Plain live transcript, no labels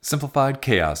Simplified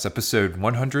Chaos, episode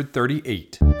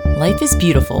 138. Life is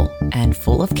beautiful and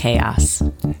full of chaos.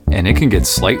 And it can get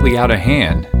slightly out of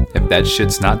hand if that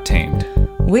shit's not tamed.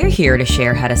 We're here to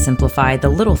share how to simplify the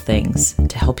little things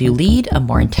to help you lead a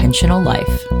more intentional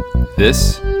life.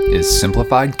 This is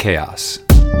Simplified Chaos.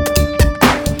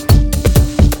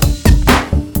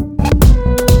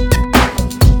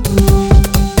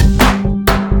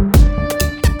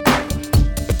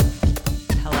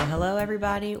 Hello,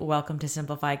 everybody. Welcome to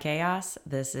Simplify Chaos.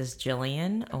 This is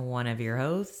Jillian, one of your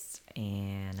hosts,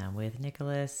 and I'm with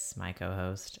Nicholas, my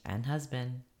co-host and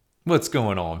husband. What's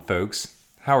going on, folks?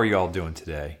 How are y'all doing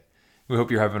today? We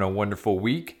hope you're having a wonderful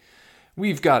week.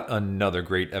 We've got another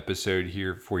great episode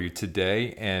here for you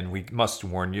today, and we must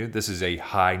warn you, this is a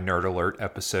high nerd alert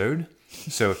episode.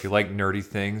 So if you like nerdy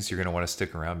things, you're going to want to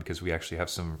stick around because we actually have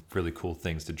some really cool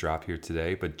things to drop here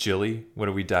today. But Jilly, what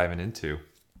are we diving into?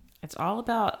 It's all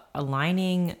about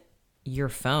aligning your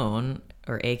phone,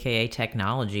 or AKA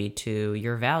technology, to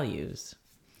your values.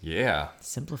 Yeah.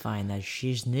 Simplifying that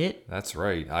shiznit. That's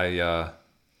right. I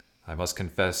must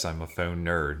confess I'm a phone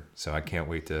nerd, so I can't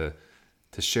wait to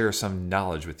share some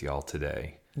knowledge with y'all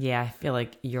today. Yeah, I feel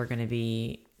like you're going to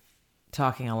be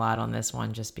talking a lot on this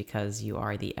one just because you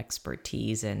are the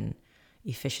expertise and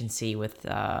efficiency with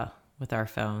our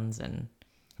phones, and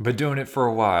Been doing it for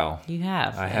a while. you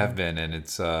have. I have been, and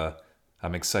it's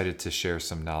I'm excited to share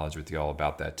some knowledge with y'all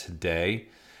about that today.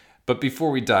 But before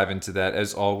we dive into that,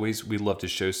 as always, we love to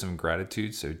show some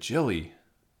gratitude. So, Jilly,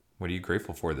 what are you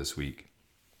grateful for this week?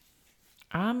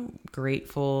 I'm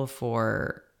grateful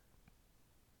for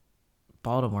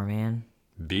Baltimore, man.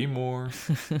 Be more.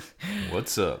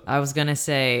 What's up? I was going to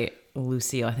say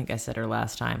Lucille. I think I said her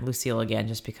last time. Lucille again,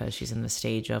 just because she's in the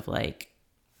stage of like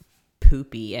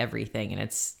poopy everything. And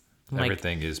it's like,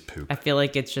 Everything is poop. I feel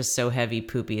like it's just so heavy.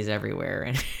 Poopy is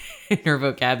everywhere in her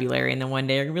vocabulary. And then one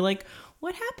day you're going to be like,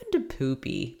 what happened to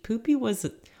poopy? Poopy was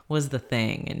the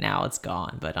thing, and now it's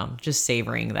gone. But I'm just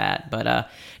savoring that. But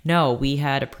no, we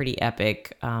had a pretty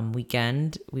epic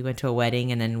weekend. We went to a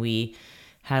wedding, and then we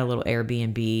had a little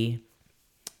Airbnb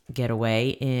getaway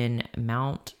in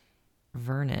Mount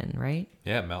Vernon, right?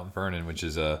 Yeah, Mount Vernon, which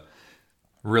is a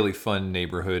really fun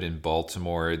neighborhood in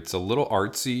Baltimore. It's a little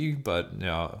artsy, but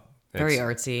Very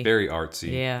artsy. Very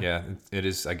artsy. Yeah. Yeah. It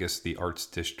is, I guess, the arts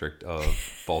district of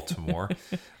Baltimore.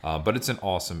 But it's an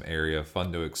awesome area,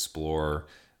 fun to explore.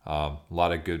 A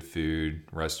lot of good food,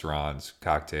 restaurants,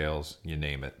 cocktails, you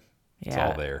name it. It's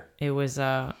all there. It was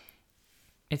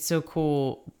it's so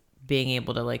cool being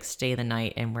able to like stay the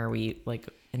night and where we like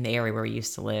in the area where we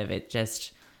used to live. It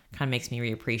just kind of makes me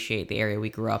reappreciate the area we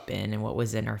grew up in and what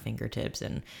was in our fingertips.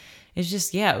 And it's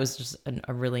just, it was just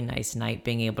a really nice night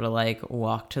being able to like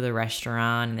walk to the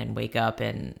restaurant and then wake up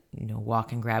and,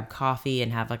 walk and grab coffee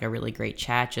and have like a really great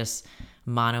chat, just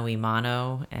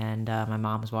mano-y-mano. And my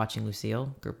mom was watching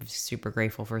Lucille, super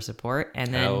grateful for support.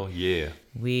 And then Hell yeah.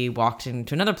 we walked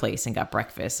into another place and got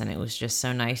breakfast, and it was just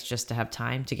so nice just to have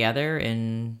time together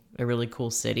in a really cool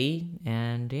city,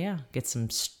 and get some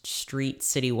street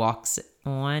city walks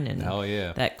on, and Hell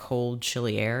yeah. that cold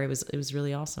chilly air. It was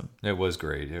really awesome. It was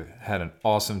great. It had an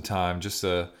awesome time. Just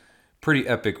a pretty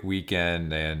epic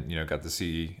weekend, and got to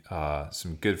see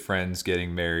some good friends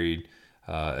getting married.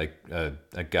 A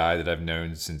guy that I've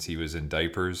known since he was in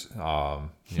diapers.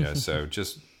 So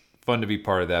just fun to be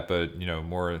part of that. But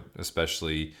more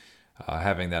especially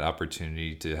having that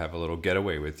opportunity to have a little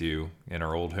getaway with you in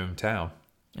our old hometown.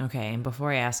 Okay, and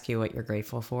before I ask you what you're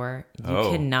grateful for, you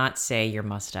cannot say your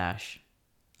mustache.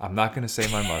 I'm not going to say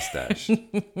my mustache.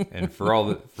 And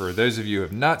for those of you who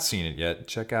have not seen it yet,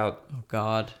 check out Oh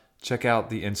God. Check out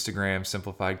the Instagram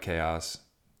Simplified Chaos.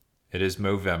 It is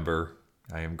Movember.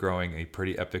 I am growing a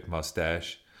pretty epic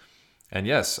mustache. And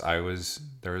yes, there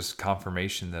was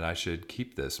confirmation that I should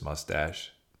keep this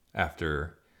mustache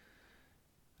after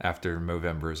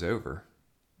Movember is over.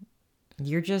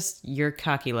 Your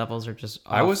cocky levels are just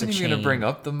off I wasn't the even going to chain. bring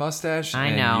up the mustache. I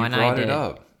know, you and brought I did. it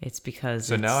up. It's because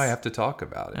So now I have to talk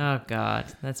about it. Oh God,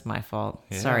 that's my fault.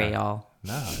 Yeah. Sorry, y'all.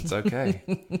 No, it's okay.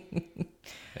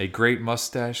 A great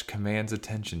mustache commands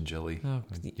attention, Jilly. Oh.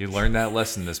 You learned that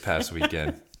lesson this past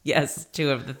weekend. Yes, two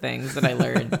of the things that I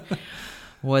learned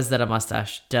was that a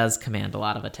mustache does command a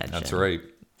lot of attention. That's right.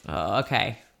 Oh,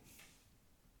 okay.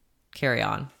 Carry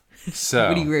on. So,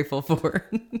 What are you grateful for?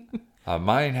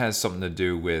 mine has something to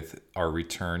do with our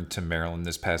return to Maryland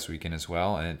this past weekend as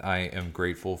well. And I am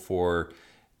grateful for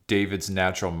David's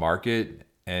Natural Market,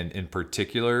 and in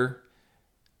particular,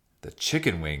 the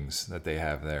chicken wings that they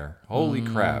have there. Holy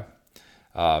crap.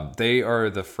 They are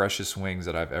the freshest wings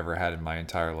that I've ever had in my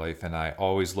entire life, and I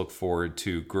always look forward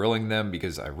to grilling them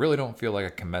because I really don't feel like I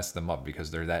can mess them up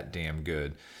because they're that damn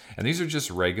good. And these are just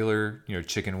regular,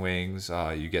 chicken wings.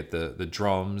 You get the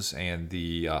drums and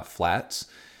the flats,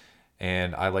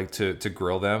 and I like to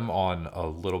grill them on a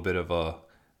little bit of a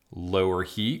lower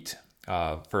heat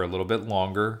for a little bit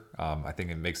longer. I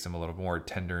think it makes them a little more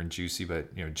tender and juicy,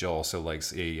 but Jill also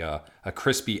likes a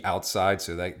crispy outside,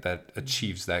 so that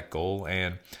achieves that goal.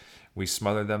 And we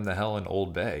smother them the hell in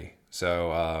Old Bay.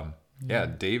 So yeah,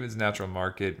 David's Natural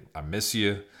Market. I miss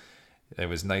you. It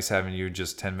was nice having you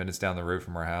just 10 minutes down the road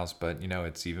from our house, but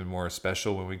it's even more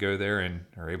special when we go there and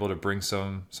are able to bring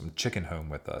some chicken home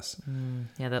with us.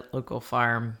 Yeah, that local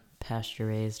farm,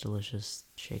 pasture-raised, delicious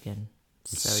chicken.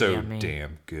 So yummy.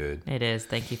 damn good. It is.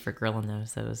 Thank you for grilling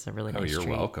those. That was a really nice you're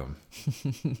treat. welcome.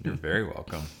 You're very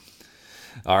welcome.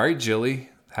 All right, Jilly,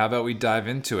 how about we dive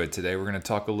into it today? We're going to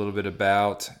talk a little bit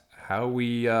about how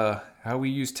we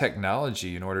use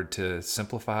technology in order to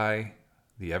simplify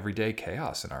the everyday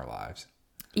chaos in our lives.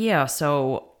 Yeah,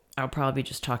 so I'll probably be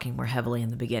just talking more heavily in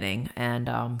the beginning, and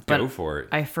Go for it.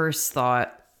 I first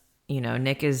thought,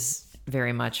 Nick is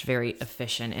very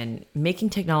efficient in making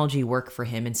technology work for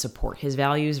him and support his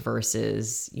values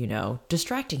versus,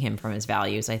 distracting him from his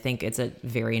values. I think it's a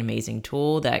very amazing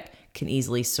tool that can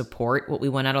easily support what we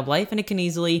want out of life, and it can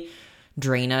easily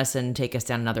drain us and take us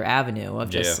down another avenue of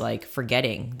just like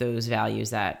forgetting those values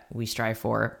that we strive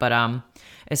for. But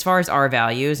as far as our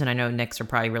values, and I know Nick's are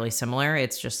probably really similar,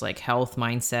 it's just like health,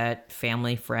 mindset,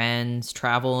 family, friends,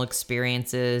 travel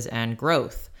experiences, and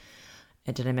growth.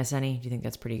 And did I miss any? Do you think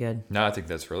that's pretty good? No, I think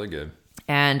that's really good.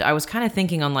 And I was kind of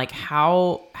thinking on like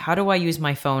how do I use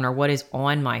my phone, or what is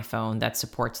on my phone that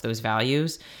supports those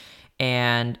values?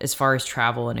 And as far as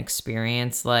travel and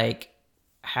experience, like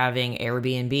having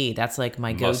Airbnb, that's like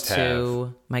my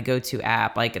go-to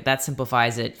app. Like that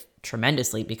simplifies it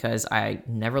tremendously because I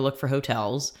never look for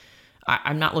hotels.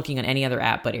 I'm not looking on any other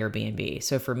app but Airbnb.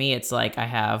 So for me, it's like I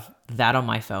have that on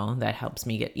my phone that helps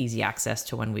me get easy access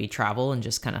to when we travel and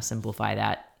just kind of simplify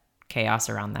that chaos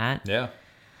around that. Yeah.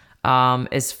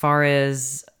 As far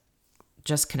as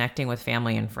just connecting with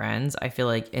family and friends, I feel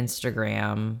like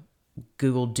Instagram,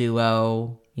 Google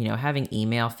Duo, having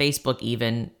email, Facebook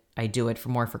even, I do it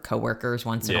for coworkers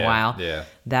once in a while. Yeah.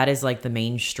 That is like the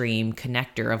mainstream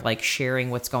connector of like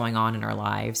sharing what's going on in our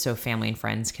lives so family and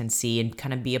friends can see and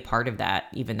kind of be a part of that,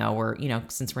 even though we're,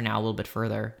 since we're now a little bit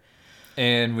further.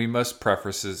 And we must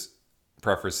preface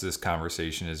this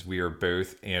conversation as we are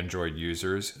both Android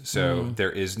users. So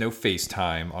there is no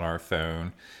FaceTime on our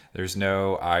phone. There's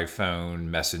no iPhone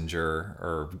Messenger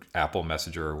or Apple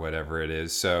Messenger or whatever it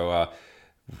is. So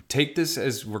take this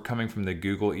as we're coming from the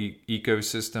Google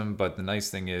ecosystem, but the nice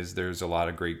thing is there's a lot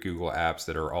of great Google apps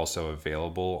that are also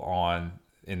available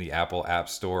in the Apple App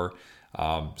Store.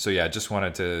 So yeah, just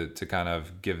wanted to kind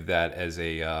of give that as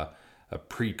a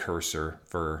precursor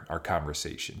for our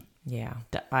conversation. Yeah,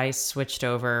 I switched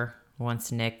over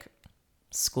once Nick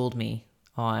schooled me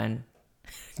on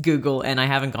Google, and I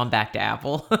haven't gone back to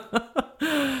Apple.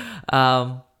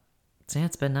 So yeah,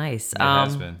 it's been nice. It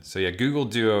has been. So yeah, Google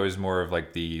Duo is more of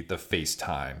like the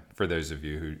FaceTime for those of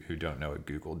you who don't know what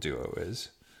Google Duo is.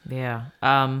 Yeah.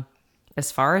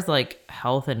 As far as like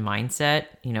health and mindset,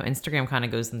 Instagram kind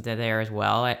of goes into there as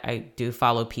well. I do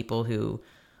follow people who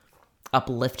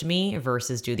uplift me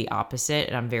versus do the opposite,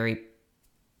 and I'm very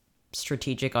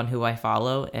strategic on who I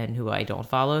follow and who I don't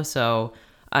follow. So,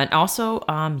 and also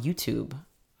YouTube.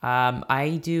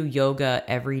 I do yoga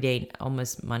every day,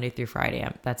 almost Monday through Friday.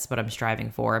 That's what I'm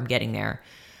striving for. I'm getting there.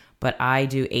 But I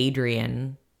do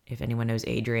Adriene. If anyone knows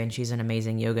Adriene, she's an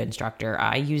amazing yoga instructor.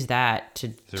 I use that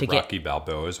to Rocky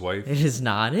Balboa's wife? It is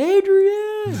not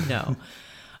Adriene.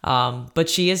 No. But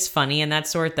she is funny in that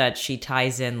sort that she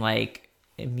ties in like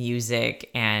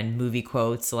music and movie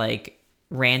quotes like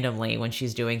randomly when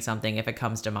she's doing something, if it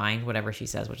comes to mind, whatever she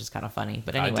says, which is kind of funny.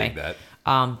 But anyway, I dig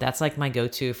that. That's like my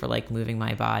go-to for like moving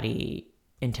my body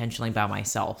intentionally by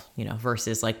myself,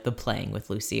 versus like the playing with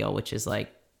Lucille, which is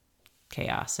like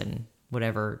chaos and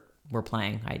whatever we're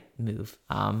playing, I move.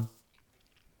 And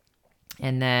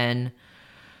then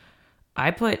I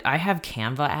have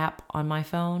Canva app on my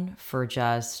phone for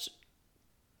just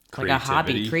like a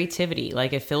hobby, creativity.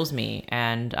 Like it fills me.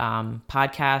 And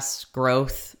podcasts,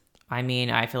 growth. I mean,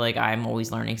 I feel like I'm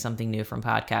always learning something new from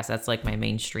podcasts. That's like my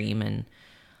mainstream, and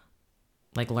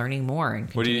like learning more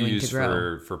and continuing to grow. What do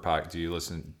you use for do you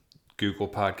listen Google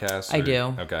Podcasts? I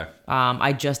do. Okay.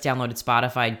 I just downloaded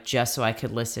Spotify just so I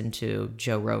could listen to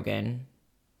Joe Rogan.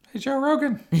 Hey, Joe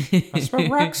Rogan. I smoke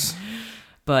Rex.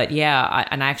 But yeah,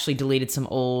 I actually deleted some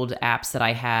old apps that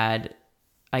I had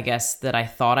I guess, that I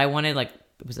thought I wanted, like,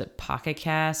 was it Pocket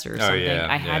Cast or something? yeah,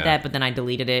 I had yeah. that, but then I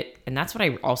deleted it. And that's what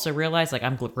I also realized. Like,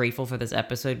 I'm grateful for this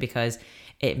episode because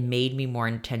it made me more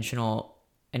intentional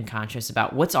and conscious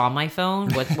about what's on my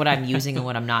phone, what I'm using and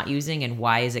what I'm not using, and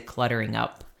why is it cluttering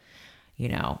up,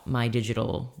 my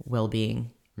digital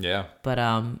well-being. Yeah. But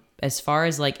as far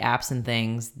as like apps and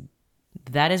things,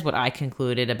 that is what I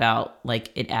concluded about like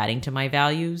it adding to my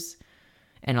values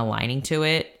and aligning to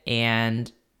it.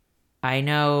 And I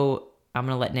know I'm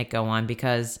gonna let Nick go on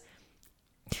because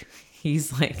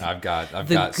he's like I've got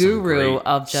the some guru great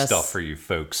of just stuff for you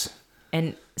folks.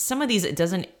 And some of these it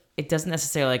doesn't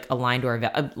necessarily like align to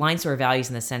aligns to our values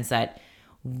in the sense that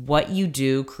what you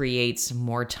do creates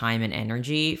more time and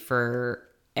energy for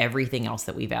everything else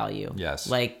that we value. Yes.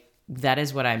 Like that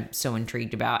is what I'm so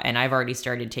intrigued about. And I've already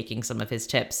started taking some of his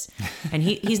tips. And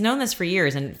he's known this for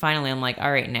years. And finally I'm like,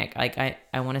 all right, Nick, like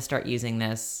I want to start using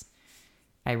this.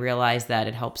 I realize that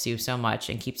it helps you so much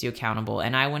and keeps you accountable.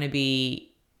 And I want to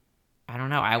be a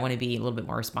little bit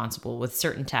more responsible with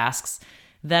certain tasks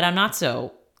that I'm not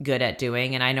so good at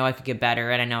doing. And I know I could get better,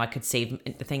 and I know I could save.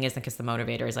 The thing is, because the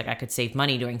motivator is like, I could save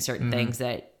money doing certain things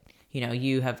that,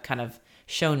 you have kind of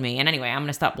shown me. And anyway, I'm going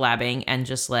to stop blabbing and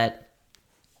just let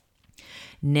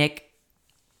Nick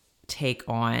take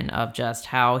on of just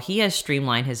how he has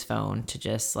streamlined his phone to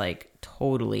just like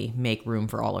totally make room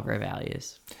for all of our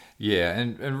values. Yeah.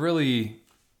 And really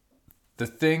the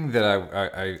thing that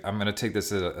I'm going to take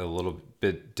this as a little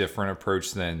bit different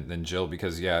approach than Jill,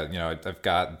 because I've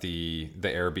got the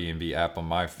Airbnb app on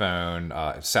my phone,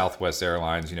 Southwest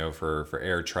Airlines, for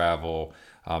air travel.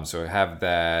 So I have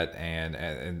that,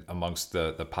 and amongst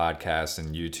the podcast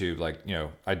and YouTube, like,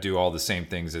 I do all the same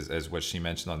things as what she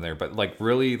mentioned on there, but like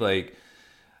really like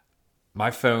my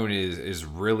phone is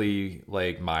really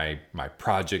like my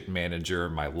project manager,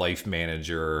 my life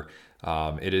manager.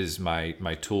 It is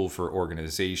my tool for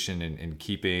organization and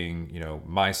keeping,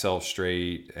 myself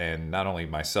straight, and not only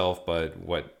myself, but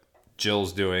what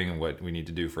Jill's doing and what we need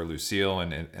to do for Lucille.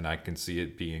 And I can see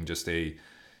it being just a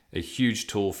huge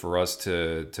tool for us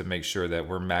to make sure that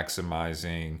we're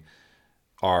maximizing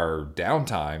our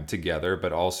downtime together,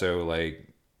 but also like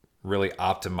really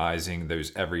optimizing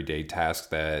those everyday tasks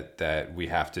that we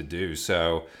have to do.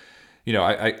 So,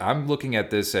 I'm looking at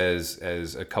this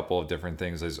as a couple of different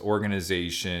things, as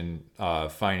organization,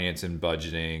 finance and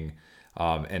budgeting,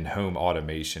 and home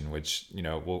automation, which,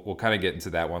 we'll kind of get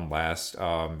into that one last,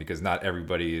 because not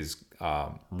everybody is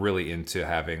really into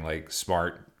having like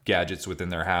smart gadgets within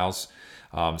their house.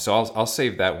 So I'll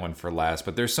save that one for last,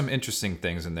 but there's some interesting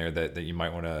things in there that you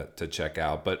might want to check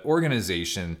out. But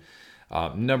organization,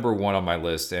 number one on my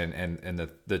list, and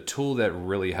the tool that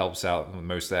really helps out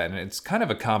most of that, and it's kind of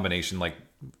a combination. Like,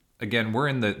 again, we're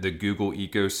in the Google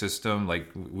ecosystem. Like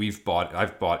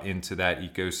I've bought into that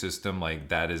ecosystem. Like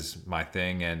that is my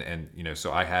thing, and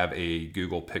so I have a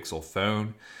Google Pixel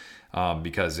phone,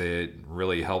 because it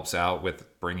really helps out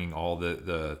with bringing all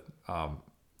the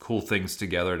cool things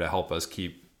together to help us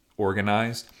keep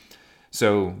organized.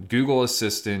 So Google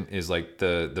Assistant is like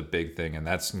the big thing, and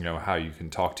that's how you can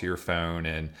talk to your phone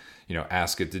and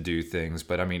ask it to do things.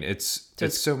 But I mean, it's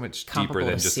so much deeper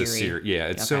than just Siri. A Siri. Yeah,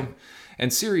 it's okay.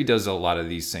 And Siri does a lot of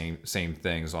these same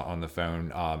things on the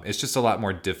phone. It's just a lot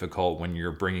more difficult when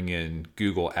you're bringing in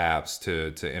Google apps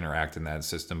to interact in that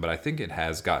system. But I think it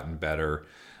has gotten better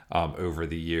over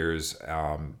the years.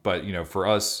 But for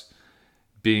us,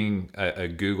 being a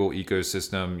Google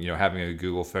ecosystem, having a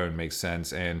Google phone makes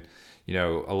sense. And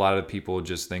a lot of people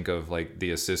just think of like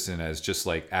the assistant as just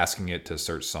like asking it to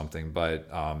search something, but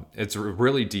it's a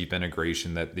really deep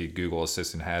integration that the Google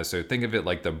Assistant has. So think of it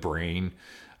like the brain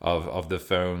of the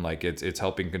phone. Like it's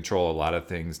helping control a lot of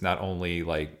things, not only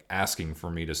like asking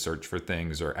for me to search for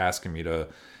things or asking me to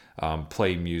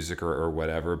play music or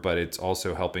whatever, but it's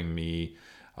also helping me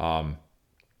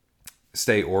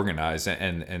stay organized.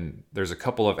 And there's a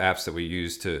couple of apps that we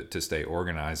use to stay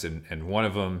organized, and one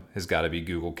of them has got to be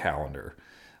Google Calendar.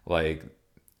 Like,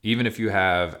 even if you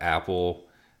have Apple,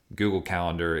 Google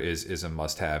Calendar is a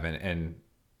must-have. And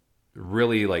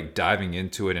really like diving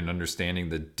into it and understanding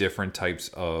the different types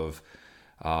of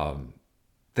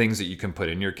things that you can put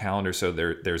in your calendar. So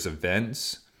there's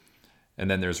events,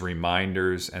 and then there's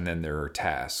reminders, and then there are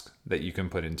tasks that you can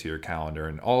put into your calendar,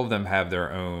 and all of them have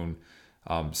their own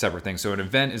separate things. So an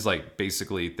event is like,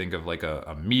 basically think of like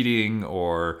a meeting,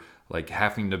 or like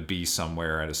having to be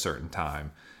somewhere at a certain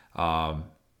time.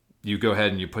 You go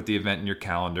ahead and you put the event in your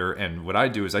calendar. And what I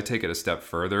do is I take it a step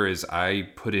further, is I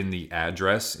put in the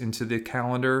address into the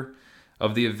calendar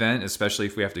of the event, especially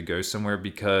if we have to go somewhere,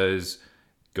 because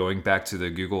going back to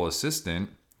the Google Assistant,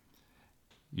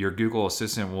 your Google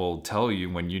Assistant will tell you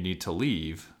when you need to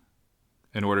leave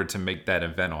in order to make that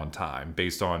event on time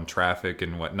based on traffic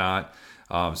and whatnot.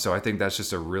 So I think that's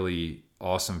just a really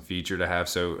awesome feature to have.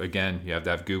 So again, you have to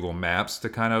have Google Maps to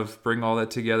kind of bring all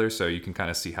that together so you can kind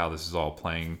of see how this is all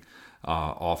playing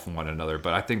off one another.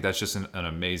 But I think that's just an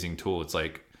amazing tool. It's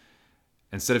like,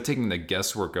 instead of taking the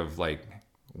guesswork of like,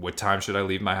 what time should I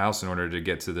leave my house in order to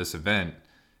get to this event,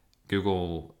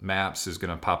 Google Maps is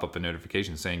going to pop up a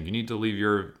notification saying you need to leave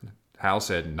your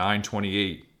house at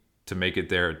 9:28 to make it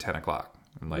there at 10 o'clock.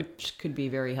 I'm like, which could be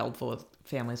very helpful with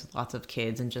families with lots of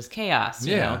kids and just chaos.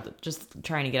 You Yeah. know, just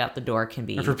trying to get out the door can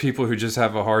be. for people who just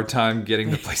have a hard time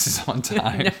getting to places on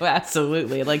time. No,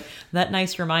 absolutely. Like that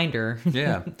nice reminder.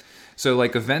 Yeah. So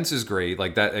like events is great.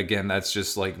 Like that, again, that's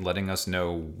just like letting us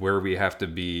know where we have to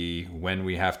be, when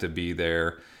we have to be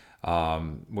there,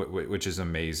 which is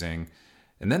amazing.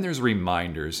 And then there's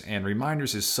reminders, and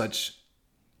reminders is such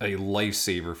a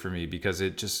lifesaver for me because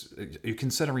you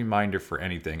can set a reminder for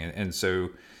anything. And so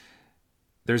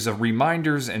there's a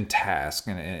reminders and task.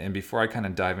 And before I kind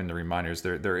of dive into reminders,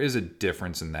 there is a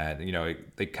difference in that. You know,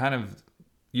 they kind of,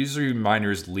 usually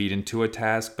reminders lead into a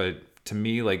task, but to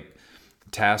me, like,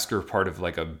 tasks are part of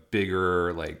like a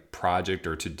bigger like project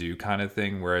or to do kind of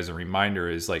thing, whereas a reminder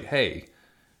is like, hey,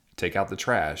 take out the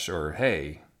trash, or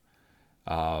hey,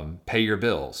 pay your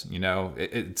bills. You know,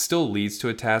 it still leads to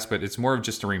a task, but it's more of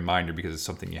just a reminder because it's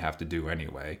something you have to do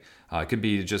anyway. It could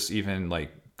be just even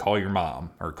like call your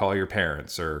mom or call your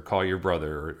parents or call your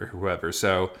brother or whoever.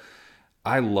 So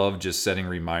I love just setting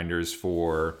reminders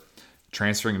for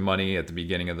transferring money at the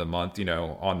beginning of the month. You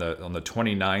know, on the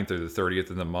 29th or the 30th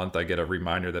of the month, I get a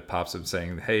reminder that pops up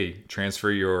saying, hey,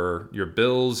 transfer your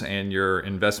bills and your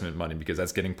investment money because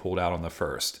that's getting pulled out on the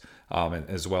 1st, and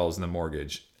as well as the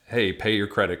mortgage. Hey, pay your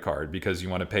credit card because you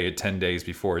want to pay it 10 days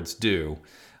before it's due.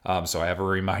 So I have a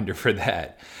reminder for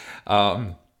that.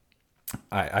 I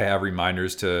have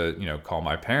reminders to, you know, call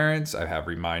my parents. I have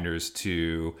reminders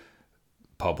to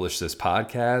publish this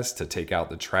podcast, to take out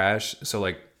the trash. So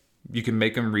like, you can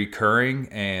make them recurring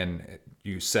and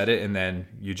you set it and then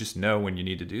you just know when you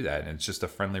need to do that. And it's just a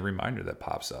friendly reminder that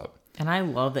pops up. And I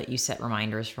love that you set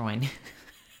reminders for when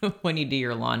when you do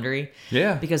your laundry.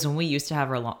 Yeah. Because when we used to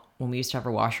have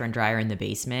our washer and dryer in the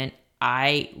basement,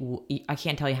 I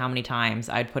can't tell you how many times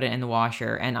I'd put it in the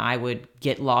washer and I would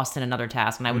get lost in another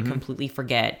task and I would completely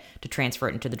forget to transfer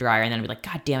it into the dryer, and then I'd be like,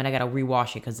 God damn it, I got to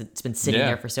rewash it because it's been sitting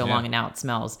there for so long and now it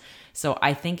smells. So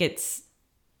I think it's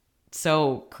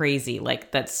so crazy,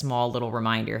 like that small little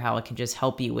reminder, how it can just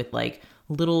help you with like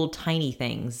little tiny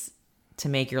things to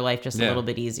make your life just a little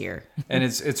bit easier. And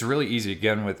it's really easy,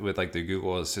 again, with like the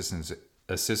Google Assistant.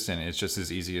 It's just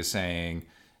as easy as saying,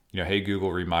 you know, hey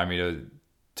Google, remind me to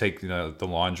take the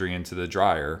laundry into the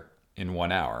dryer in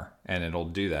 1 hour, and it'll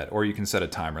do that. Or you can set a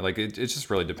timer. Like it just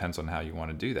really depends on how you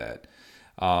want to do that.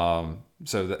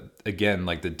 So that, again,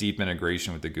 like the deep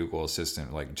integration with the Google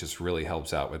Assistant, like just really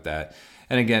helps out with that.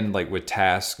 And again, like with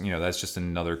tasks, you know, that's just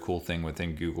another cool thing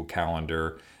within Google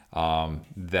Calendar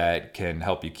that can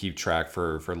help you keep track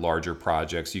for larger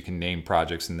projects. You can name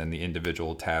projects and then the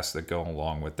individual tasks that go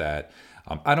along with that.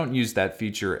 I don't use that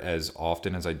feature as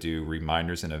often as I do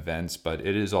reminders and events, but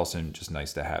it is also just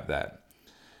nice to have that.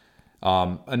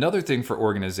 Another thing for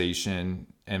organization,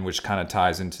 and which kind of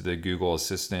ties into the Google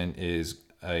Assistant, is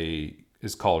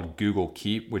called Google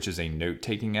Keep, which is a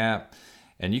note-taking app.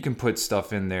 And you can put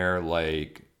stuff in there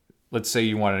like, let's say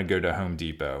you wanted to go to Home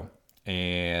Depot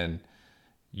and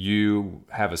you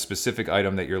have a specific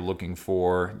item that you're looking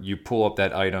for. You pull up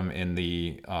that item in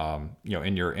the,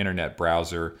 in your internet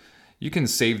browser. You can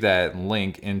save that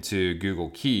link into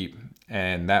Google Keep,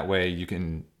 and that way you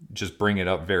can just bring it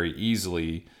up very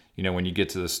easily. You know, when you get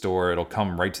to the store, it'll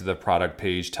come right to the product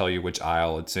page, tell you which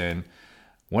aisle it's in.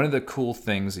 One of the cool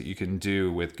things that you can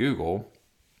do with Google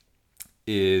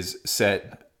is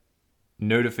set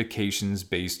notifications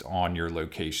based on your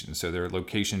location. So they're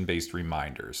location-based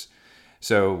reminders.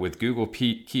 So with Google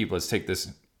Keep, let's take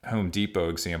this Home Depot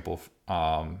example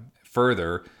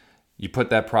further. You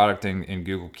put that product in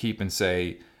Google Keep and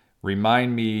say,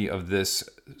 remind me of this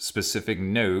specific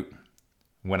note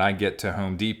when I get to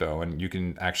Home Depot. And you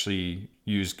can actually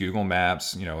use Google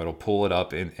Maps. You know, it'll pull it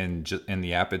up in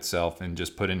the app itself and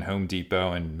just put in Home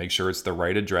Depot and make sure it's the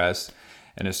right address.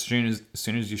 And as soon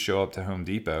as you show up to Home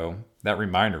Depot, that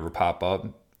reminder will pop up.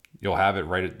 You'll have it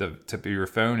right at the tip of your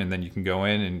phone, and then you can go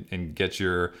in and get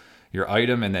your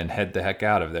item and then head the heck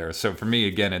out of there. So for me,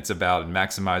 again, it's about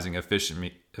maximizing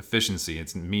efficiency.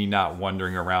 It's me not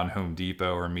wandering around Home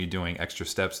Depot or me doing extra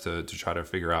steps to try to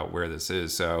figure out where this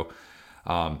is. So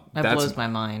That blows my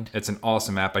mind. It's an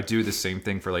awesome app. I do the same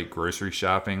thing for like grocery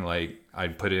shopping. Like I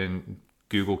put in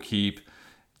Google Keep,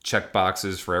 check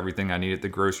boxes for everything I need at the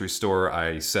grocery store.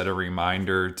 I set a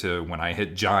reminder to when I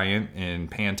hit Giant in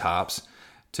Pantops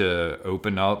to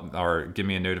open up or give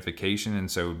me a notification.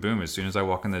 And so boom, as soon as I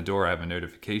walk in the door, I have a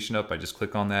notification up. I just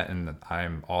click on that and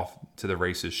I'm off to the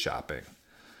races shopping.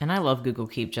 And I love Google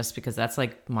Keep just because that's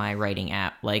like my writing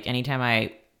app. Like anytime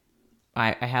I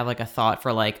have like a thought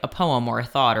for like a poem or a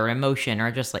thought or an emotion,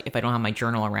 or just like if I don't have my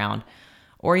journal around,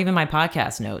 or even my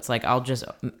podcast notes, like I'll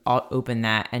open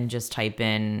that and just type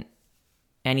in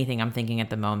anything I'm thinking at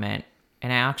the moment.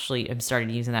 And I actually have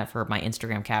started using that for my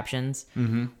Instagram captions.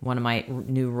 Mm-hmm. One of my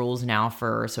new rules now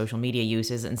for social media use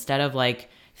is instead of like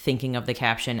thinking of the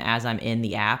caption as I'm in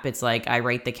the app, it's like I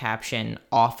write the caption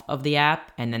off of the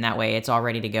app, and then that way it's all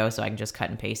ready to go, so I can just cut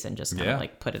and paste and just kind of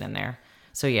like put it in there.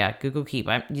 So yeah, Google Keep.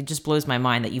 It just blows my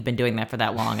mind that you've been doing that for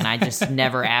that long, and I just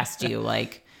never asked you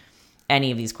like any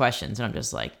of these questions, and I'm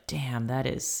just like, damn, that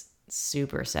is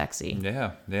super sexy.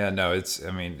 Yeah. No, it's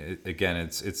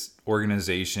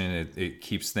organization. It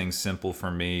keeps things simple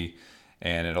for me,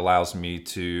 and it allows me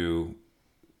to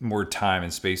more time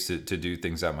and space to do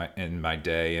things in my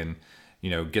day, and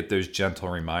get those gentle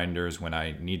reminders when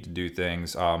I need to do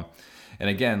things. And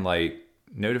again, like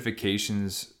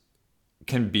notifications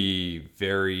can be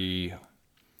they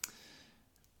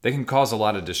can cause a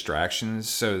lot of distractions.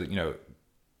 So,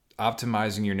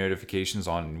 optimizing your notifications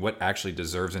on what actually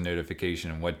deserves a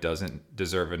notification and what doesn't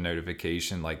deserve a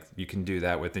notification. Like you can do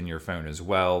that within your phone as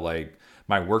well. Like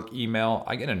my work email,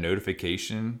 I get a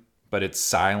notification, but it's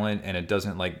silent and it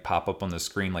doesn't like pop up on the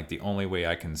screen. Like the only way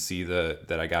I can see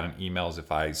that I got an email is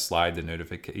if I slide the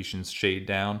notifications shade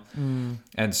down.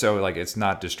 And so like, it's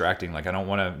not distracting. Like I don't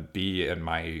want to be in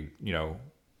my,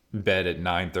 bed at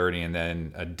 9:30 and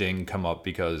then a ding come up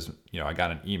because, I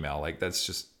got an email. Like that's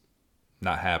just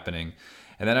not happening.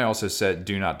 And then I also set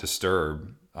do not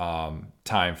disturb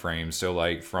time frames. So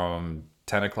like from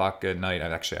 10 o'clock at night,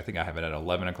 I think I have it at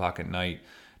 11 o'clock at night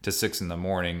to 6 in the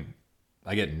morning.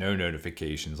 I get no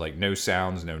notifications, like no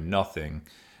sounds, no nothing,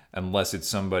 unless it's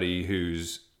somebody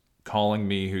who's calling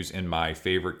me, who's in my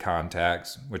favorite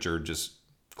contacts, which are just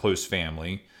close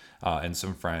family and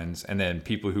some friends. And then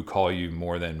people who call you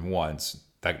more than once,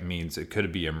 that means it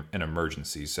could be an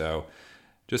emergency. So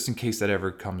just in case that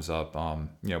ever comes up,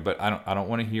 but I don't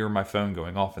want to hear my phone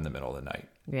going off in the middle of the night.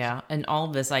 Yeah. And all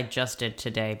of this I just did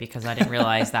today because I didn't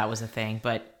realize that was a thing.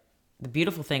 But the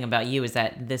beautiful thing about you is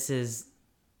that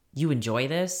you enjoy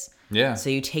this. Yeah. So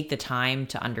you take the time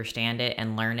to understand it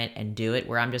and learn it and do it,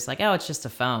 where I'm just like, oh, it's just a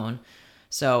phone.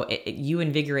 So you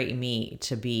invigorate me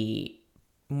to be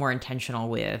more intentional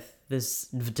with this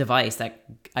device that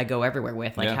I go everywhere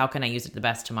with. Like, how can I use it the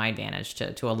best to my advantage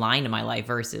to align to my life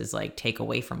versus like take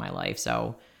away from my life?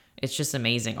 So it's just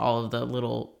amazing. All of the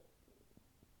little,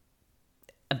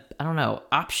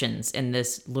 options in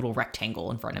this little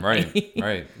rectangle in front of me.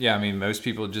 Right. Yeah. I mean, most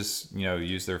people just,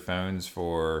 use their phones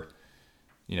for,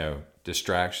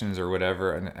 distractions or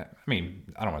whatever. And I mean,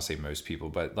 I don't want to say most people,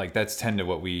 but like that's tend to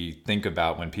what we think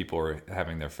about when people are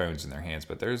having their phones in their hands.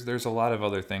 But there's a lot of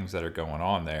other things that are going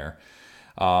on there.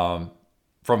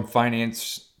 From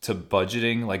finance to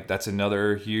budgeting, like that's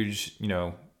another huge,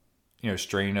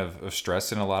 strain of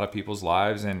stress in a lot of people's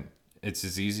lives. And it's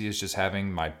as easy as just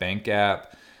having my bank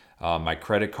app, my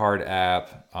credit card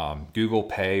app, Google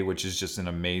Pay, which is just an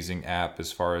amazing app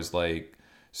as far as like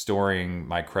storing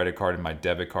my credit card and my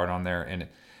debit card on there. And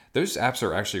those apps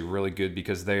are actually really good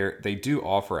because they do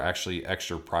offer actually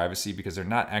extra privacy, because they're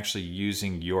not actually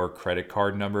using your credit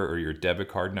card number or your debit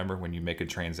card number when you make a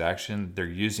transaction. They're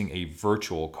using a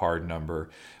virtual card number,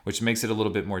 which makes it a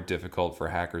little bit more difficult for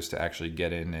hackers to actually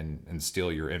get in and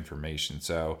steal your information.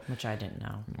 So, which I didn't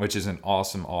know. Which is an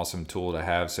awesome tool to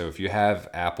have. So if you have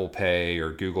Apple Pay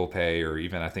or Google Pay or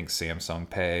even I think Samsung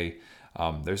Pay,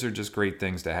 those are just great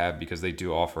things to have because they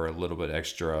do offer a little bit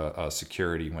extra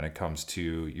security when it comes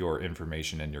to your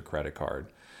information and your credit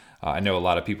card. I know a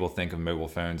lot of people think of mobile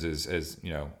phones as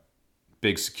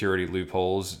big security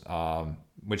loopholes,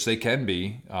 which they can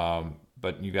be,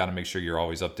 but you got to make sure you're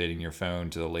always updating your phone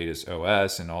to the latest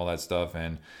OS and all that stuff,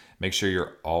 and make sure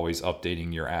you're always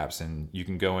updating your apps. And you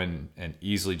can go in and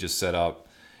easily just set up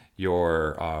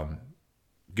your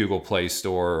Google Play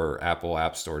Store or Apple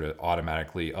App Store to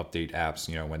automatically update apps,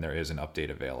 when there is an update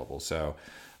available. So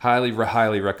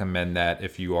highly recommend that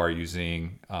if you are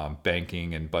using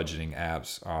banking and budgeting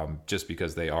apps, just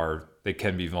because they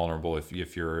can be vulnerable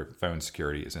if your phone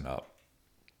security isn't up.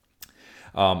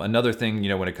 Another thing,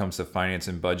 when it comes to finance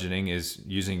and budgeting is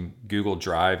using Google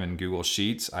Drive and Google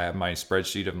Sheets. I have my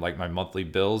spreadsheet of like my monthly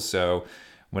bills. So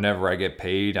whenever I get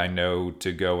paid, I know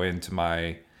to go into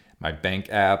my bank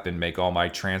app and make all my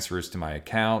transfers to my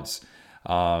accounts.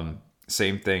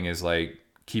 Same thing is like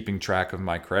keeping track of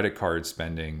my credit card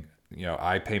spending.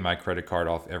 I pay my credit card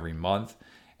off every month,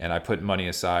 and I put money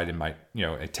aside in my,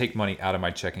 I take money out of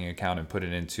my checking account and put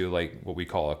it into like what we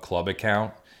call a club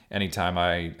account anytime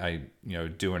I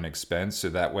do an expense. So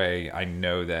that way I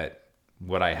know that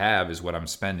what I have is what I'm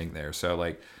spending there. So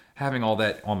like having all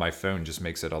that on my phone just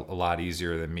makes it a lot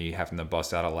easier than me having to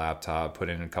bust out a laptop, put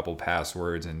in a couple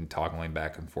passwords and toggling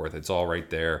back and forth. It's all right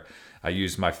there. I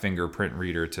use my fingerprint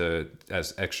reader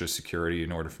as extra security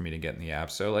in order for me to get in the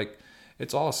app. So like,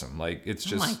 it's awesome. Like it's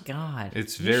just, oh my God,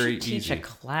 it's you very should teach easy. a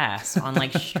class on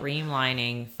like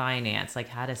streamlining finance, like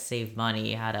how to save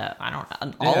money,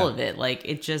 all of it. Like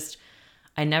it just,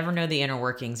 I never know the inner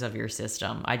workings of your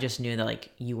system. I just knew that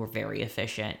like you were very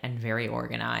efficient and very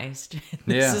organized.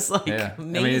 This is like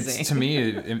amazing. I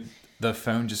mean, to me, the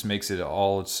phone just makes it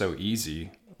all so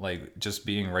easy. Like just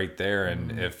being right there.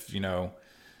 And if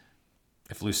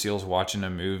Lucille's watching a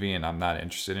movie and I'm not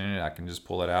interested in it, I can just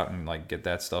pull it out and like get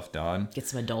that stuff done. Get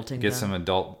some adulting Get done. some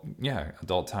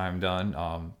adult time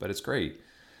done. But it's great.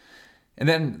 And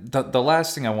then the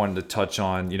last thing I wanted to touch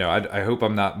on, I hope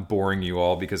I'm not boring you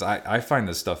all, because I find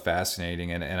this stuff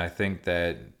fascinating. And I think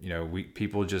that,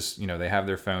 people just, they have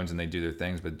their phones and they do their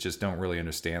things, but just don't really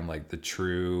understand like the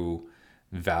true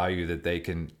value that they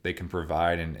can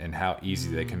provide and how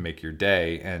easy they can make your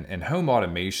day. And home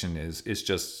automation is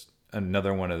just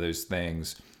another one of those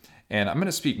things. And I'm going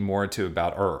to speak more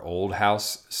about our old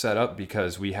house setup,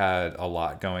 because we had a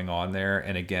lot going on there.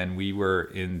 And again, we were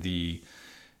in the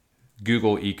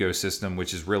Google ecosystem,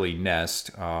 which is really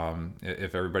Nest.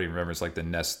 If everybody remembers, like the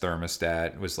Nest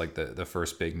thermostat was like the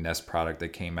first big Nest product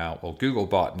that came out. Well, Google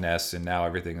bought Nest, and now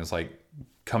everything is like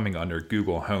coming under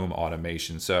Google Home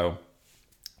Automation. So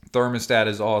thermostat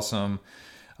is awesome.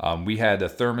 We had the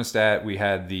thermostat, we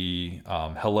had the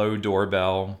Hello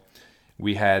doorbell,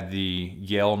 we had the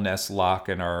Yale Nest lock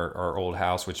in our old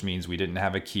house, which means we didn't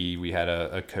have a key. We had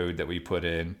a code that we put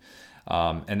in.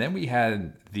 And then we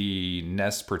had the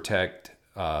Nest Protect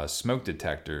smoke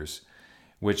detectors,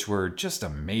 which were just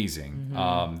amazing.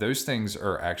 Those things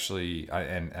are actually,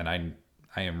 I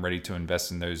am ready to invest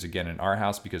in those again in our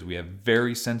house, because we have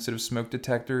very sensitive smoke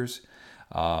detectors,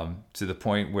 to the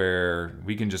point where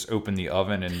we can just open the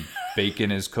oven and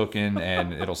bacon is cooking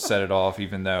and it'll set it off,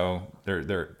 even though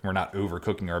we're not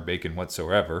overcooking our bacon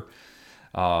whatsoever.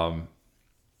 But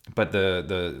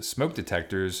the smoke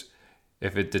detectors,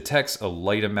 if it detects a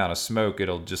light amount of smoke,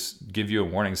 it'll just give you a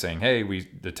warning saying, hey, we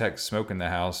detect smoke in the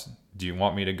house. Do you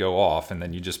want me to go off? And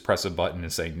then you just press a button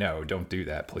and say, no, don't do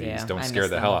that, please. Yeah, don't I scare miss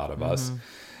the them. hell out of us.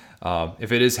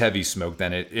 If it is heavy smoke,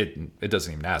 then it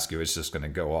doesn't even ask you. It's just going to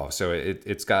go off. So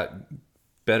it's got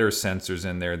better sensors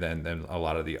in there than a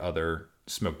lot of the other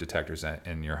smoke detectors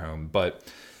in your home.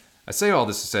 But I say all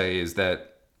this to say is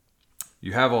that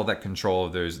you have all that control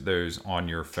of those on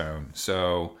your phone.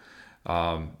 So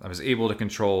I was able to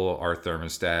control our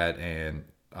thermostat and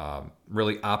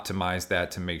really optimize that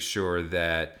to make sure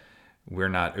that we're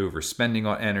not overspending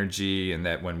on energy, and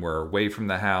that when we're away from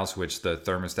the house, which the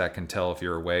thermostat can tell if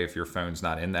you're away, if your phone's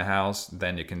not in the house,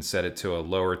 then you can set it to a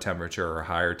lower temperature or a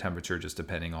higher temperature, just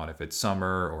depending on if it's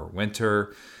summer or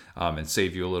winter, and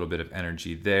save you a little bit of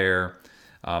energy there.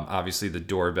 Obviously, the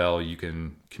doorbell, you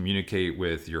can communicate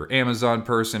with your Amazon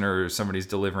person or somebody's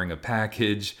delivering a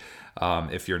package.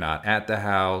 If you're not at the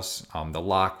house, the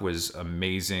lock was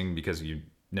amazing because you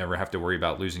never have to worry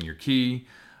about losing your key.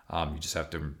 You just have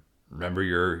to remember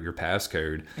your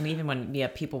passcode. And even when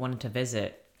people wanted to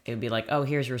visit, it would be like, oh,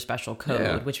 here's your special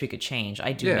code, which we could change.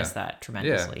 I do miss that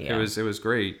tremendously. Yeah. It was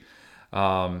great.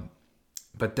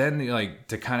 But then like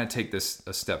to kind of take this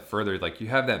a step further, like you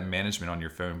have that management on your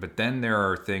phone, but then there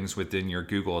are things within your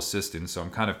Google Assistant. So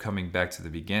I'm kind of coming back to the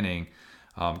beginning,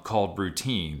 called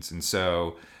routines. And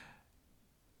so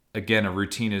again, a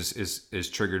routine is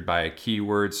triggered by a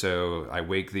keyword. So I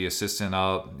wake the assistant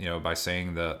up, by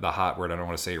saying the hot word. I don't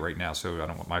want to say it right now, so I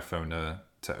don't want my phone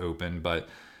to open. But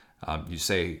you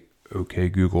say, "Okay,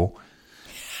 Google,"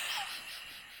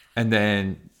 and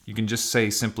then you can just say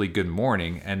simply "Good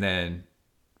morning," and then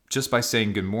just by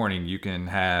saying "Good morning," you can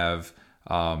have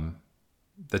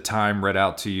the time read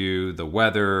out to you, the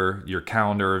weather, your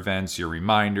calendar events, your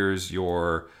reminders,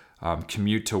 your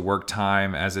commute to work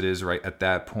time as it is right at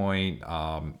that point.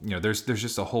 There's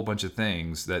just a whole bunch of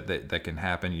things that can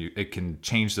happen. It can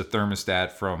change the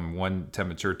thermostat from one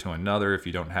temperature to another if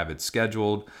you don't have it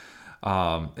scheduled.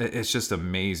 It's just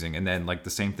amazing. And then like the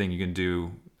same thing you can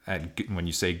do when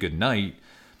you say good night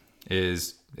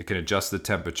is it can adjust the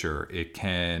temperature. It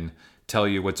can tell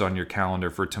you what's on your calendar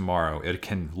for tomorrow. It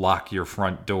can lock your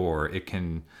front door. It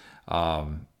can,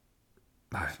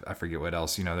 I forget what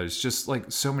else. There's just like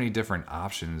so many different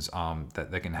options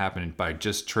that can happen by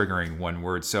just triggering one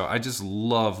word. So I just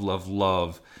love, love,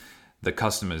 love the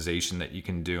customization that you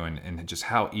can do and just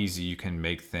how easy you can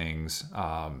make things,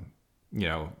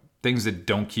 things that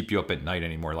don't keep you up at night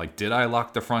anymore. Like, did I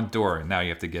lock the front door? And now you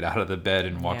have to get out of the bed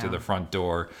and walk to the front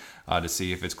door to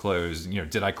see if it's closed.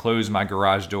 Did I close my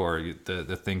garage door?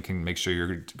 The thing can make sure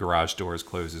your garage door is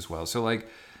closed as well. So like,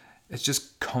 it's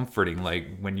just comforting,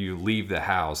 like when you leave the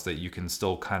house, that you can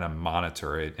still kind of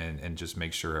monitor it and just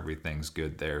make sure everything's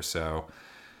good there. So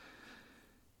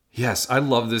yes, I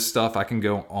love this stuff. I can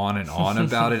go on and on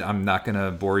about it. I'm not going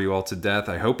to bore you all to death.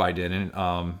 I hope I didn't.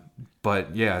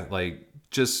 But yeah, like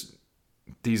just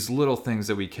these little things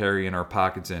that we carry in our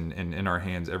pockets and in our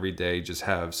hands every day just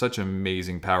have such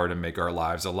amazing power to make our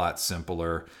lives a lot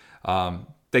simpler.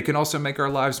 They can also make our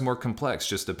lives more complex,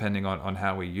 just depending on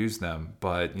how we use them.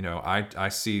 But, I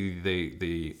see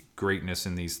the greatness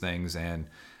in these things. And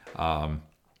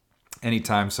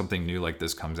anytime something new like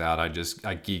this comes out,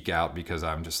 I geek out because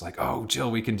I'm just like, oh, Jill,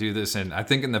 we can do this. And I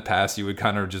think in the past you would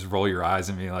kind of just roll your eyes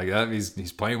at me like, oh,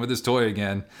 he's playing with his toy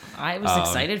again. I was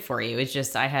excited for you. It's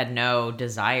just I had no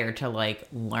desire to like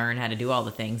learn how to do all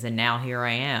the things. And now here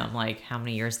I am, like how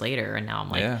many years later? And now I'm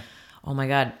like, oh my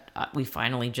God, we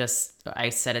finally I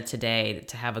said it today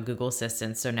to have a Google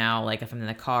Assistant. So now like if I'm in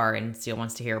the car and Seal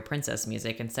wants to hear princess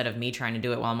music, instead of me trying to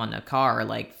do it while I'm on the car,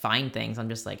 like find things, I'm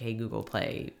just like, hey, Google,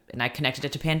 play. And I connected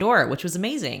it to Pandora, which was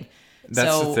amazing.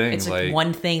 That's the thing. It's like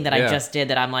one thing that I just did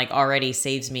that I'm like already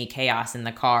saves me chaos in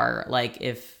the car. Like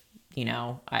if,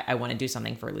 I want to do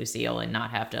something for Lucille and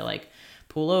not have to like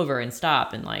pull over and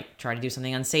stop and like try to do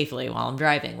something unsafely while I'm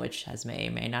driving, which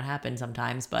may not happen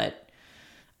sometimes, but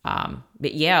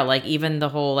yeah, like even the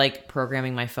whole like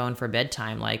programming my phone for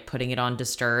bedtime, like putting it on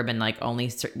disturb and like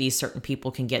only these certain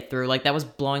people can get through, like that was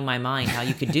blowing my mind how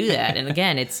you could do that. And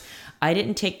again, I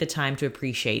didn't take the time to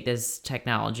appreciate this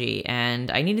technology, and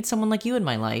I needed someone like you in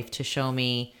my life to show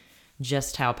me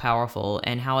just how powerful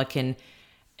and how it can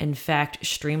in fact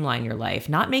streamline your life,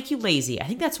 not make you lazy. I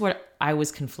think that's what I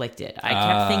was conflicted. I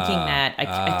kept thinking that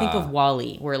I think of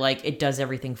WALL-E, where like it does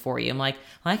everything for you. I'm like,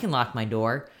 well, I can lock my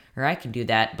door, or I can do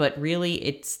that. But really,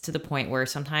 it's to the point where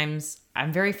sometimes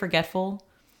I'm very forgetful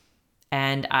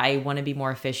and I want to be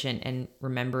more efficient in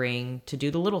remembering to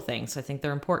do the little things. I think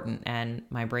they're important, and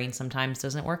my brain sometimes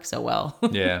doesn't work so well.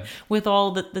 Yeah. With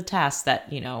all the tasks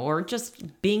that, or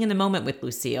just being in the moment with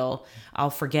Lucille, I'll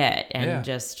forget. And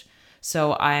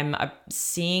so I'm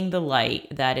seeing the light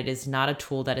that it is not a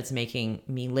tool that is making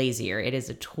me lazier. It is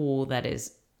a tool that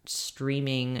is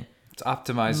streaming. It's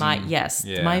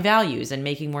optimizing my values and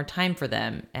making more time for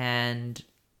them and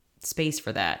space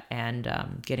for that,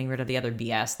 and getting rid of the other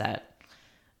BS that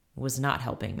was not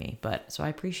helping me. But so I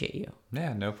appreciate you.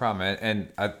 Yeah, no problem. And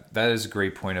that is a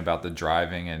great point about the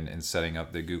driving and setting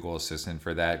up the Google Assistant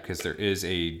for that, because there is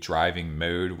a driving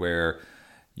mode where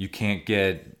you can't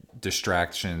get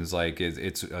distractions. Like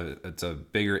it's a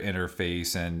bigger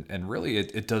interface, and really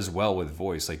it does well with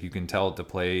voice. Like you can tell it to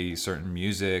play certain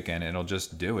music and it'll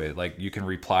just do it. Like you can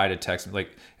reply to text,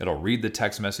 like it'll read the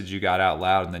text message you got out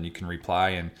loud and then you can reply.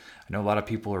 And I know a lot of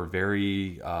people are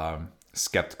very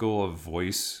skeptical of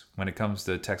voice when it comes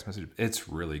to text message. It's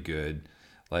really good.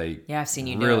 Like I've seen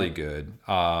you really do it. Good.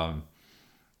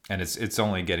 And it's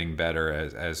only getting better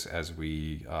as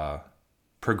we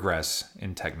progress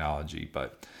in technology.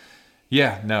 But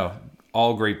yeah, no,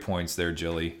 all great points there,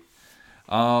 Jilly.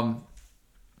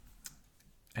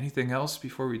 Anything else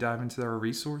before we dive into our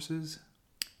resources?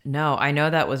 No, I know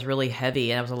that was really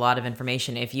heavy and that was a lot of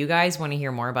information. If you guys want to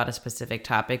hear more about a specific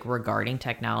topic regarding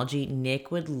technology,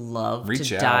 Nick would love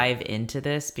to dive into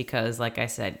this, because like I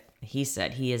said, he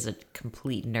is a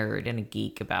complete nerd and a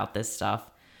geek about this stuff.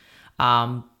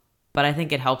 But I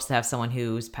think it helps to have someone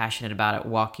who's passionate about it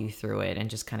walk you through it and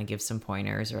just kind of give some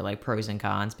pointers or like pros and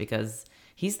cons, because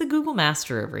he's the Google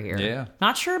master over here. Yeah.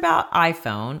 Not sure about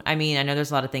iPhone. I mean, I know there's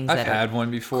a lot of things I've had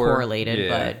one before correlated,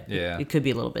 but it could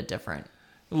be a little bit different.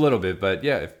 A little bit, but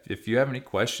yeah, if you have any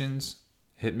questions,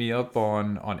 hit me up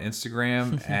on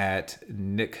Instagram at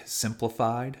Nick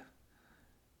Simplified,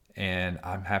 and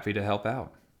I'm happy to help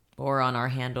out. Or on our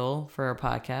handle for our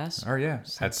podcast. Oh yeah,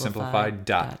 at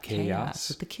simplified.chaos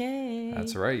with the K.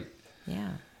 That's right. Yeah.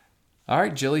 All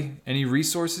right, Jilly, any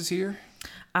resources here?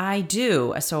 I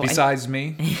do. So besides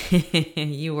me,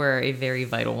 you were a very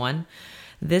vital one.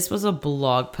 This was a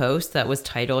blog post that was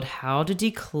titled How to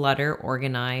Declutter,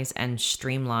 Organize, and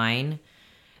Streamline.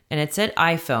 And it said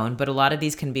iPhone, but a lot of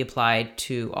these can be applied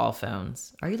to all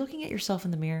phones. Are you looking at yourself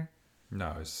in the mirror?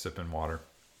 No, I was sipping water.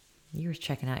 You were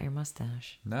checking out your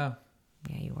mustache. No.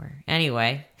 Yeah, you were.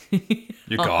 Anyway.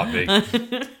 You caught me.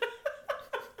 I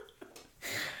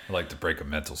like to break a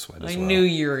mental sweat as I well. knew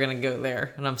you were going to go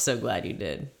there, and I'm so glad you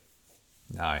did.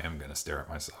 Now I am going to stare at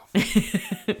myself.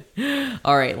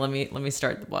 All right, let me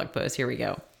start the blog post. Here we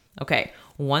go. Okay.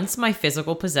 Once my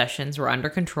physical possessions were under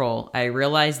control, I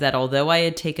realized that although I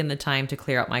had taken the time to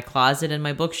clear out my closet and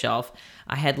my bookshelf,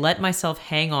 I had let myself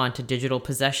hang on to digital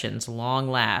possessions long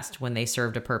last when they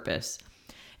served a purpose.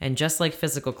 And just like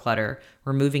physical clutter,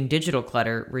 removing digital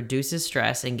clutter reduces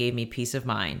stress and gave me peace of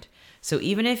mind. So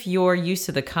even if you're used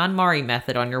to the KonMari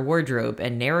method on your wardrobe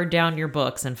and narrowed down your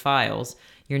books and files,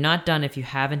 you're not done if you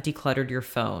haven't decluttered your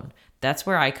phone. That's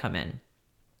where I come in.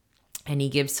 And he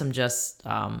gives some just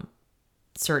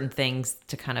certain things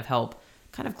to kind of help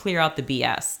kind of clear out the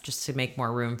BS, just to make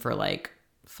more room for like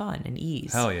fun and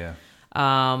ease. Hell yeah.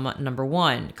 Number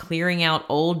 1, clearing out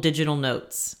old digital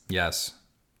notes. Yes.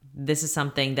 This is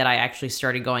something that I actually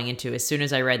started going into. As soon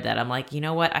as I read that, I'm like, you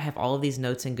know what? I have all of these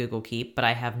notes in Google Keep, but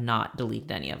I have not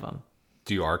deleted any of them.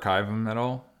 Do you archive them at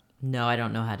all? No, I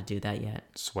don't know how to do that yet.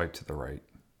 Swipe to the right.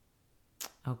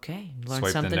 Okay, learn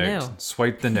Swipe something the note. new.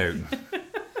 Swipe the note.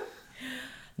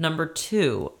 Number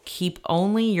 2, keep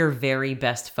only your very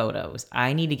best photos.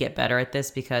 I need to get better at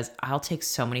this because I'll take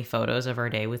so many photos of our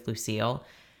day with Lucille,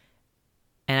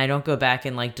 and I don't go back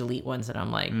and like delete ones that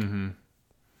I'm like,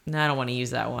 no, I don't want to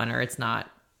use that one, or it's not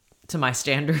to my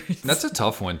standards. That's a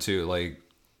tough one too. Like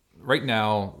right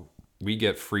now, we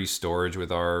get free storage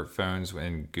with our phones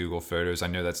and Google Photos. I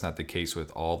know that's not the case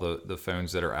with all the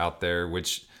phones that are out there,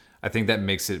 which I think that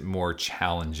makes it more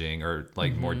challenging or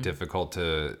like more difficult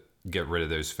to get rid of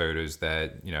those photos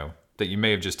that, you know, that you may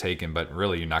have just taken, but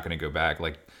really you're not going to go back.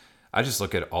 Like I just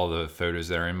look at all the photos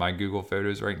that are in my Google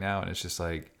Photos right now, and it's just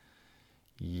like,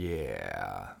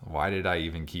 yeah, why did I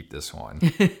even keep this one?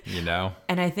 You know?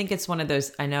 And I think it's one of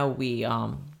those. I know we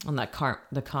on that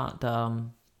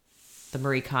the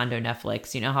Marie Kondo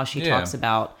Netflix. You know how she talks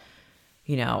about,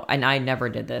 you know, and I never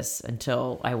did this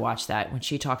until I watched that, when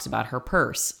she talks about her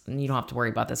purse. And you don't have to worry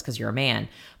about this because you're a man,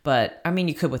 but I mean,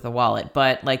 you could with a wallet.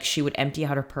 But like, she would empty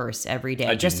out her purse every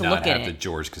day just to look at it. I do not have the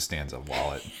George Costanza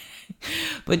wallet.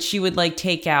 But she would like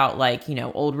take out like, you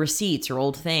know, old receipts or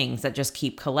old things that just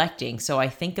keep collecting. So I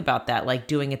think about that, like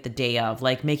doing it the day of,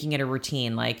 like making it a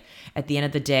routine. Like at the end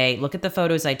of the day, look at the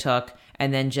photos I took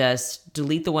and then just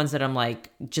delete the ones that I'm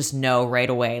like, just know right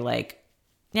away. Like,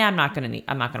 yeah, I'm not going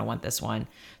to want this one.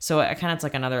 So I kind of, it's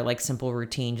like another like simple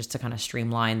routine just to kind of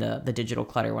streamline the digital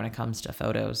clutter when it comes to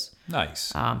photos. Nice.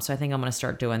 So I think I'm going to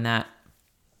start doing that.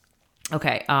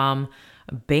 Okay.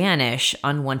 Banish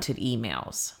unwanted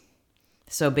emails.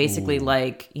 So basically,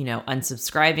 like, you know,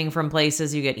 unsubscribing from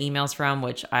places you get emails from,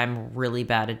 which I'm really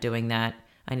bad at doing that.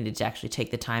 I needed to actually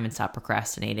take the time and stop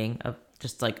procrastinating of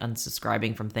just like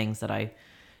unsubscribing from things that I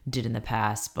did in the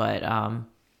past. But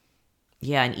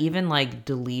yeah, and even like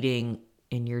deleting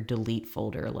in your delete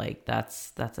folder, like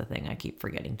that's a thing I keep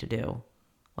forgetting to do.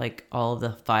 Like all of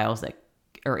the files that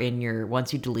are in your,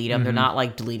 once you delete them, they're not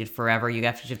like deleted forever. You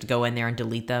have to go in there and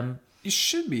delete them. You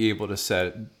should be able to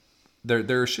set.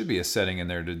 There should be a setting in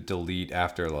there to delete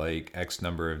after like X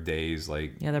number of days.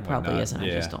 Like, yeah, there probably whatnot. isn't.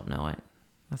 Yeah. I just don't know it.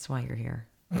 That's why you're here.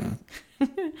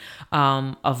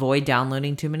 Avoid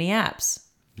downloading too many apps.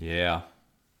 Yeah.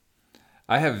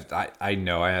 I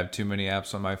know I have too many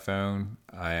apps on my phone.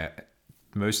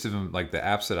 Most of them, like the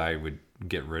apps that I would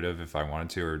get rid of if I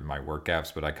wanted to, are my work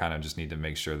apps, but I kind of just need to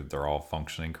make sure that they're all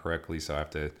functioning correctly. So I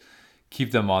have to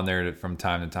keep them on there from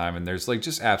time to time. And there's like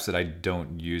just apps that I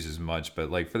don't use as much, but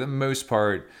like for the most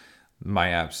part, my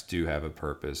apps do have a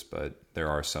purpose, but there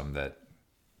are some that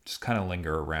just kind of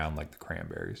linger around, like the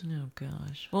cranberries. Oh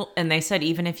gosh. Well, and they said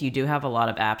even if you do have a lot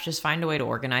of apps, just find a way to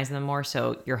organize them more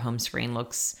so your home screen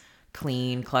looks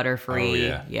clean, clutter free. Oh,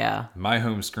 yeah. Yeah. My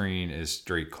home screen is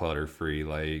straight clutter free.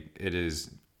 Like it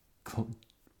is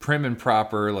prim and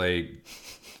proper. Like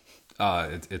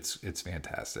it's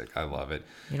fantastic. I love it.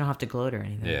 You don't have to gloat or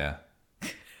anything. Yeah.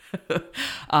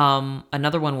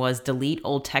 Another one was delete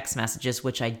old text messages,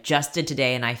 which I just did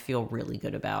today and I feel really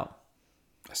good about.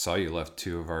 I saw you left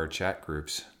 2 of our chat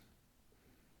groups.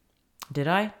 Did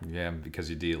I? Yeah, because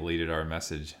you deleted our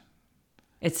message.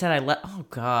 It said I let. Oh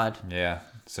God. Yeah,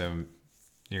 so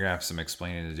you're gonna have some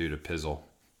explaining to do to Pizzle.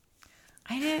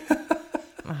 I did.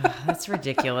 That's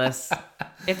ridiculous.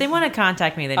 If they want to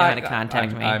contact me, they know how to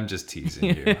contact me. I'm just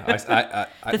teasing you. Let's fact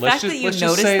that you just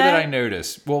noticed say that that? I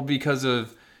noticed. Well, because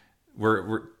of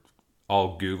we're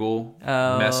all Google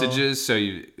messages, so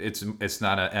it's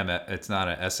not a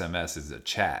SMS, it's a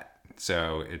chat.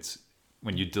 So it's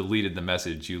when you deleted the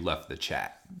message, you left the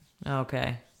chat.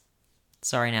 Okay.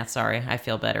 Sorry, not sorry. I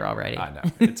feel better already. I know.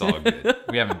 It's all good.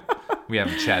 We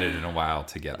haven't chatted in a while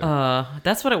together.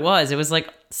 That's what it was. It was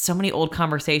like so many old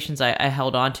conversations I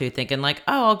held on to thinking like,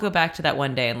 oh, I'll go back to that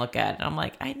one day and look at it. And I'm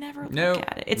like, I never look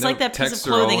at it. It's like that piece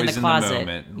of clothing in the closet.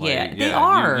 Moment. Like, yeah, they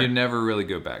are. You never really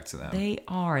go back to them. They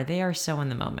are. They are so in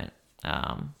the moment.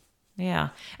 Yeah.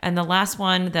 And the last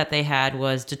one that they had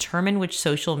was determine which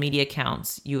social media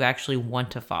accounts you actually want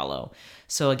to follow.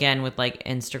 So again, with like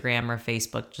Instagram or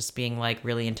Facebook, just being like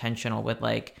really intentional with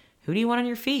like, who do you want on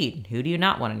your feed? Who do you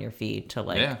not want on your feed to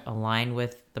like align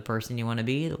with the person you want to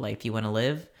be, the life you want to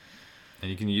live? And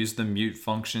you can use the mute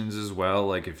functions as well.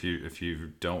 Like if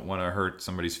you don't want to hurt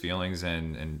somebody's feelings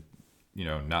and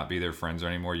not be their friends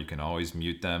anymore, you can always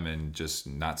mute them and just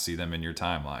not see them in your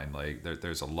timeline. Like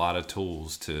there's a lot of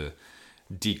tools to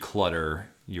declutter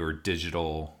your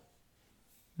digital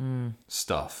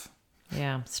stuff.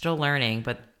 Yeah, still learning,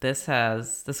 but this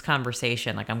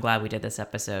conversation, like I'm glad we did this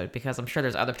episode because I'm sure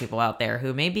there's other people out there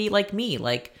who may be like me,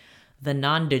 like the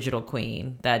non-digital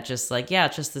queen that just like, yeah,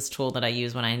 it's just this tool that I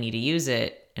use when I need to use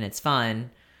it and it's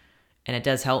fun and it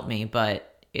does help me,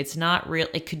 but it's not real.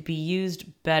 It could be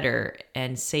used better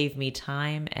and save me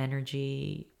time,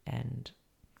 energy, and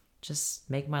just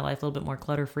make my life a little bit more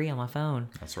clutter-free on my phone.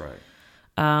 That's right.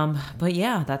 But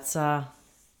yeah, that's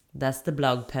the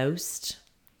blog post.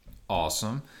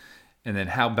 Awesome. And then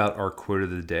how about our quote of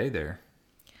the day there?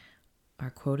 Our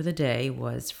quote of the day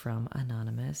was from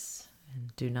Anonymous.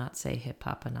 And do not say Hip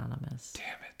Hop Anonymous.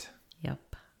 Damn it.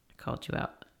 Yep. I called you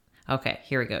out. Okay,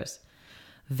 here it goes.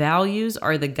 Values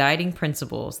are the guiding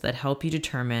principles that help you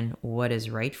determine what is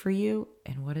right for you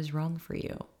and what is wrong for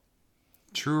you.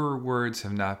 Truer words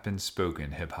have not been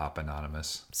spoken, Hip Hop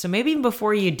Anonymous. So maybe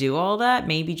before you do all that,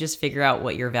 maybe just figure out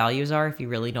what your values are if you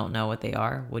really don't know what they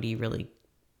are. What do you really...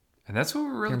 And that's what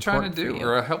we're really trying to do.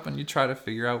 We're helping you try to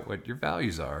figure out what your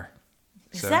values are.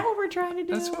 Is that what we're trying to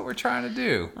do? That's what we're trying to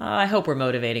do. I hope we're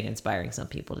motivating, inspiring some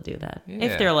people to do that. Yeah.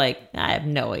 If they're like, I have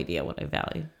no idea what I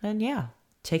value, then yeah,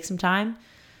 take some time,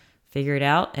 figure it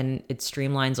out, and it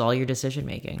streamlines all your decision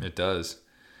making. It does.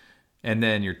 And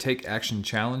then your take action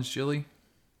challenge, Jilly.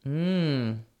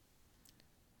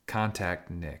 Contact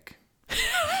Nick.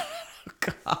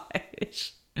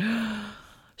 Gosh.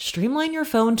 Streamline your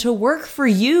phone to work for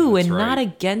you and not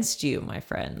against you, my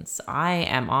friends. I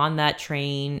am on that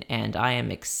train and I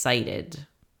am excited.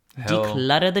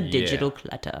 Declutter the digital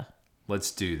clutter.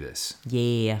 Let's do this.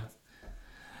 Yeah.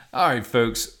 All right,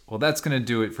 folks. Well, that's going to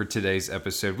do it for today's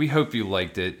episode. We hope you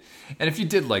liked it. And if you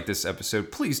did like this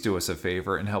episode, please do us a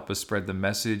favor and help us spread the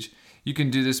message. You can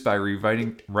do this by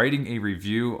writing a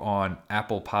review on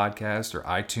Apple Podcasts or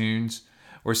iTunes,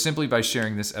 or simply by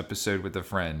sharing this episode with a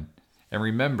friend. And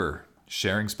remember,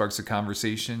 sharing sparks a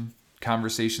conversation,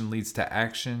 conversation leads to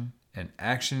action, and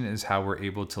action is how we're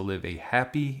able to live a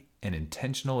happy and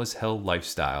intentional as hell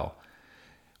lifestyle.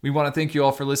 We want to thank you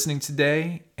all for listening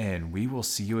today, and we will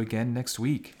see you again next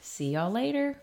week. See y'all later.